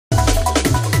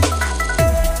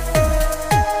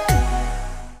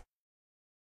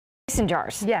Mason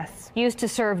jars. Yes. Used to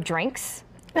serve drinks.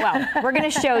 Well, we're going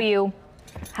to show you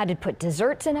how to put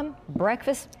desserts in them,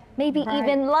 breakfast, maybe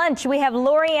even lunch. We have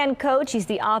Lorri Anne Code. She's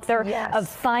the author of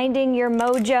Finding Your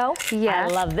Mojo.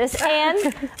 Yes. I love this.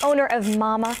 And owner of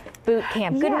Mama Boot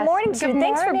Camp. Good morning, Sue.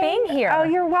 Thanks for being here. Oh,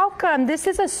 you're welcome. This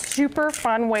is a super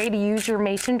fun way to use your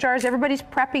mason jars. Everybody's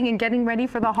prepping and getting ready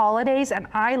for the holidays, and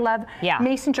I love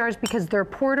mason jars because they're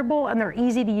portable and they're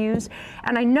easy to use.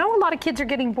 And I know a lot of kids are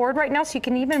getting bored right now, so you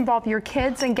can even involve your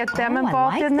kids and get them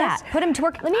involved in this. Put them to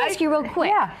work. Let me ask you real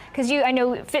quick, because I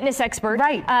know fitness expert.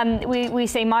 Right. We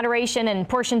say moderation and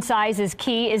portion size is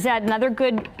key. Is that another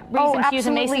good reason to use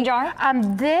a mason jar?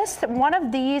 One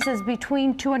of these is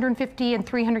between 250 and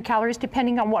 300 calories,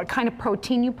 depending on what kind of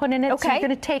protein you put in it. So you're going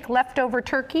to take leftover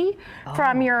turkey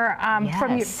from your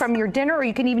from your dinner, or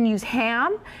you can even use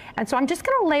ham. And so I'm just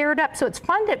going to layer it up. So it's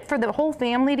fun for the whole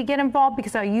family to get involved,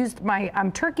 because I used my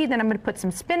turkey. Then I'm going to put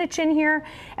some spinach in here,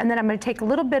 and then I'm going to take a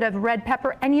little bit of red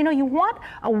pepper. And you know, you want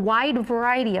a wide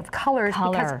variety of colors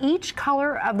because each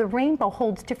color of the rainbow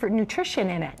holds different nutrition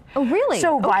in it. Oh, really?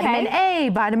 So vitamin A,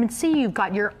 vitamin C, you've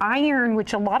got your iron,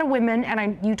 which a lot of women,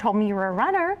 and you told me you were a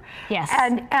runner. Yes.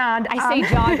 And I say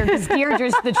jogger because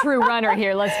Deirdre's the true runner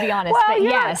here, let's be honest. Well, but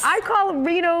yes. I call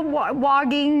it,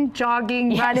 wogging,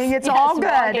 jogging, running, it's all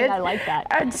good. I like that.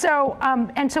 And so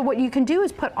what you can do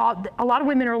is put a lot of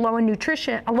women are low in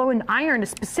nutrition, low in iron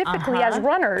specifically as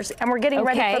runners, and we're getting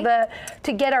ready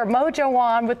to get our mojo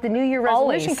on with the New Year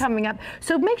resolution coming up.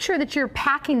 So make sure that you're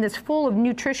packing this full of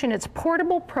nutrition. It's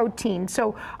portable protein.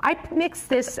 So I mix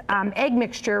this egg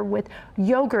mixture with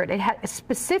yogurt. It has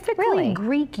specifically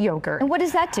Greek yogurt. And what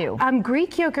does that do?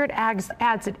 Greek yogurt adds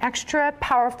an extra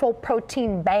powerful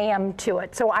protein bam to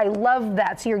it. So I love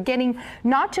that. So you're getting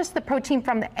not just the protein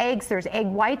from the eggs, there's egg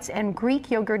whites and Greek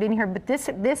yogurt in here, but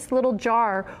this little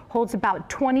jar holds about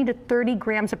 20 to 30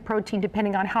 grams of protein,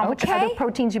 depending on how much other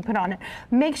proteins you put on it.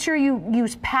 Make sure you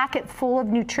pack it full of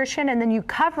nutrition, and then you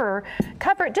cover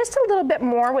it just a little bit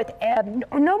more with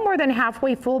no more than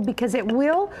halfway full, because it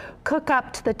will cook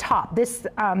up to the top. This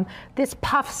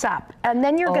puffs up, and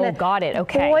then you're going to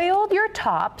boil your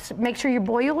tops. Make sure you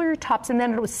boil your tops, and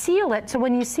then it'll seal it. So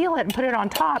when you seal it and put it on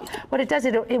top, what it does,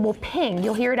 it will ping.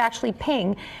 You'll hear it actually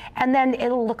ping, and then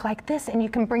it'll look like this. And you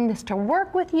can bring this to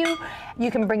work with you.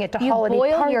 You can bring it to holiday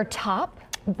parties. Boil your top?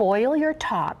 Boil your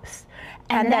tops.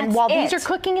 And then while these are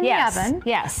cooking in the oven,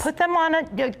 put them on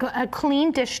a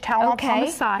clean dish towel on the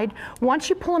side. Once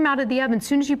you pull them out of the oven, as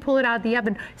soon as you pull it out of the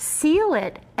oven, seal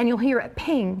it, and you'll hear it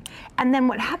ping. And then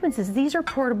what happens is these are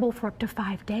portable for up to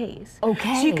 5 days.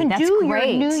 Okay, so you can do your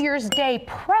New Year's Day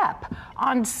prep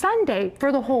on Sunday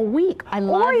for the whole week. I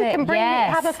love it. Or you can bring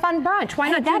have a fun brunch. Why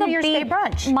not do New Year's Day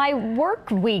brunch? My work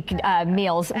week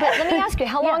meals. But let me ask you,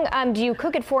 how long do you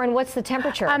cook it for, and what's the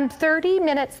temperature? 30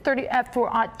 minutes for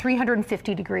 350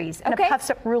 degrees, and it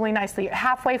puffs up really nicely.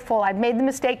 Halfway full. I've made the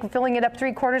mistake of filling it up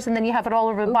 3/4, and then you have it all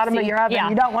over the bottom of your oven.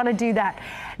 You don't want to do that.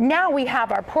 Now we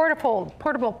have our portable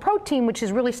protein, which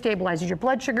is really stabilizes your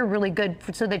blood sugar, really good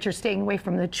so that you're staying away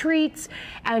from the treats,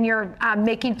 and you're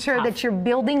making sure that you're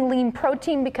building lean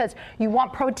protein, because you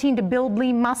want protein to build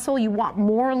lean muscle. You want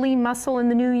more lean muscle in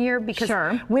the new year, because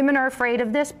women are afraid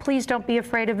of this. Please don't be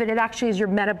afraid of it. It actually is your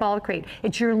metabolic rate.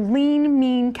 It's your lean,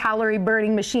 mean, calorie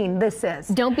burning machine. This is.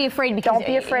 Don't be afraid, because don't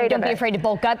be afraid to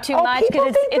bulk up too much,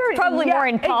 because it's probably more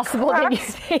impossible than you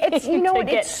think. It's, you know,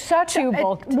 it's such a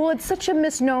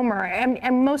misnomer,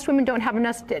 and most women don't have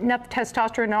enough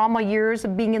testosterone. In all my years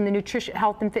of being in the nutrition,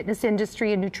 health and fitness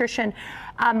industry and nutrition,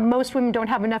 most women don't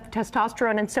have enough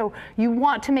testosterone, and so you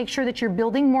want to make sure that you're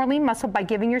building more lean muscle by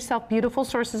giving yourself beautiful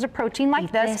sources of protein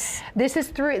like this. This is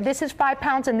 5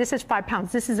 pounds, and this is 5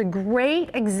 pounds. This is a great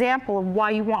example of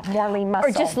why you want more lean muscle.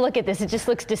 Or just look at this. It just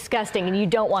looks disgusting, and you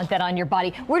don't want that on your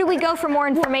body. Where do we go for more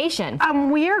information?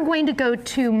 We are going to go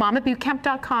to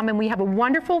mamabootcamp.com, and we have a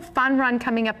wonderful fun run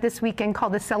coming up this weekend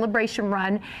called the Celebration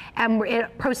Run, and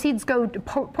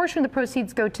portion of the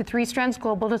proceeds go to 3 Strands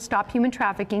Global to stop human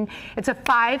trafficking. It's a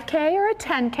 5K or a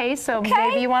 10K, so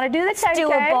maybe you want to do the 10K. It's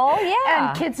doable,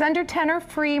 And kids under 10 are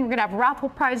free. We're going to have raffle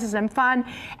prizes and fun.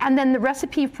 And then the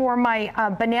recipe for my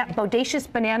bodacious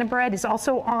banana bread is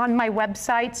also on my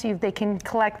website, so they can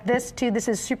collect this too. This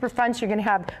is super fun. So you're going to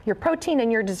have your protein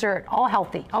and your dessert, all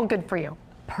healthy, all good for you.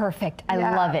 Perfect. I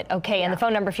love it. Okay, and the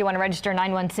phone number if you want to register,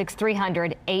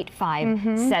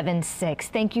 916-300-8576.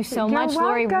 Thank you so much,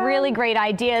 Lorri. Really great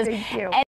ideas. Thank you.